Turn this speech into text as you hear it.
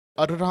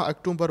18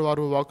 अक्टूबर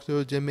वारो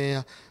वाक़ियो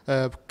जंहिंमें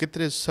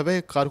केतिरे सवे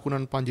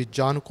कारकुननि पंहिंजी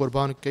जान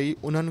क़ुर्बान कई,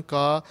 उन्हनि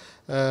का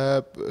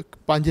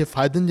पंहिंजे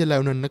फ़ाइदनि जे लाइ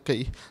उन्हनि न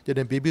कई।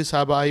 जॾहिं बीबी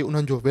साहिबा आई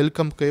उन्हनि जो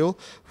वेलकम कयो।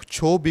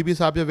 छो बीबी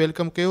साहिब जो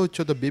वेलकम कयो?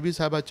 छो त बीबी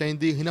साहिबा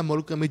चईंदी हिन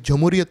मुल्क में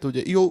जमहूरियत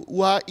हुजे।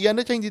 इहा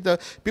न चईंदी त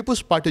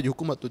पीपुल्स पार्टी जी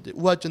हुकूमत हुजे,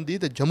 उहा चवंदी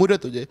त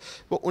जमहूरियत हुजे।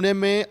 पोइ उन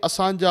में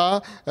असांजा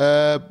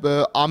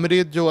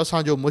आमिरियत जो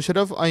असांजो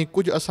मुशरफ ऐं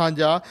कुझु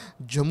असांजा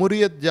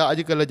जमहूरियत जा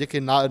अॼुकल्ह जेके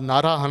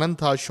नारा हणनि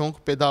था, शौक़ु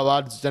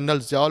पैदावार, जनरल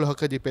ज़ियाउल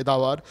हक़ जी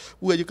पैदावार,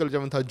 उहे अॼुकल्ह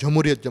चवनि था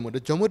जमहूरियत।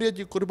 जमहूरियत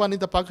जी कुर्बानी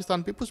त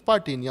पाकिस्तान पीपुल्स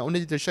पार्टी ईंदी आहे,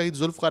 उनजी त शहीद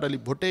ज़ुल्फ़िकार अली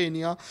भुट्टे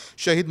ईंदी आहे,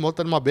 शहीद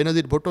मोहतरमा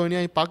बेनज़ीर भुट्टो ईंदी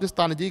आहे, ऐं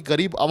पाकिस्तान जी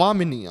ग़रीब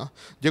आवाम ईंदी आहे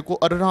जेको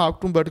 18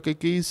 अक्टूबर के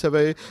कई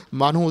सवे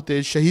माण्हू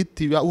हुते शहीद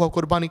थी विया। उहा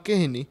कुर्बानी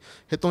कंहिं नी?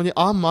 हितां जे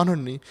आम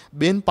माण्हुनि नी,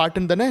 ॿियनि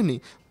पार्टियुनि त न नी।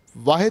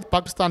 वाहिद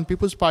पाकिस्तान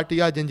पीपुल्स पार्टी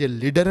आहे जंहिंजे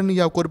लीडरनि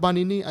इहा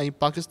कुर्बानी नी ऐं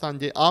पाकिस्तान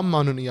जे आम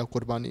माण्हुनि इहा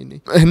कुर्बानी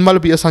नी। हिन महिल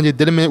बि असांजे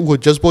दिलि में उहो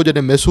जज़्बो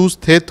जॾहिं महसूसु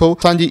थिए थो,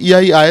 असांजी इहा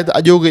ई आहे त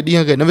अॼोके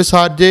ॾींहं खे न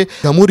विसारिजे,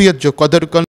 जमहूरियत जो क़दुरु कनि।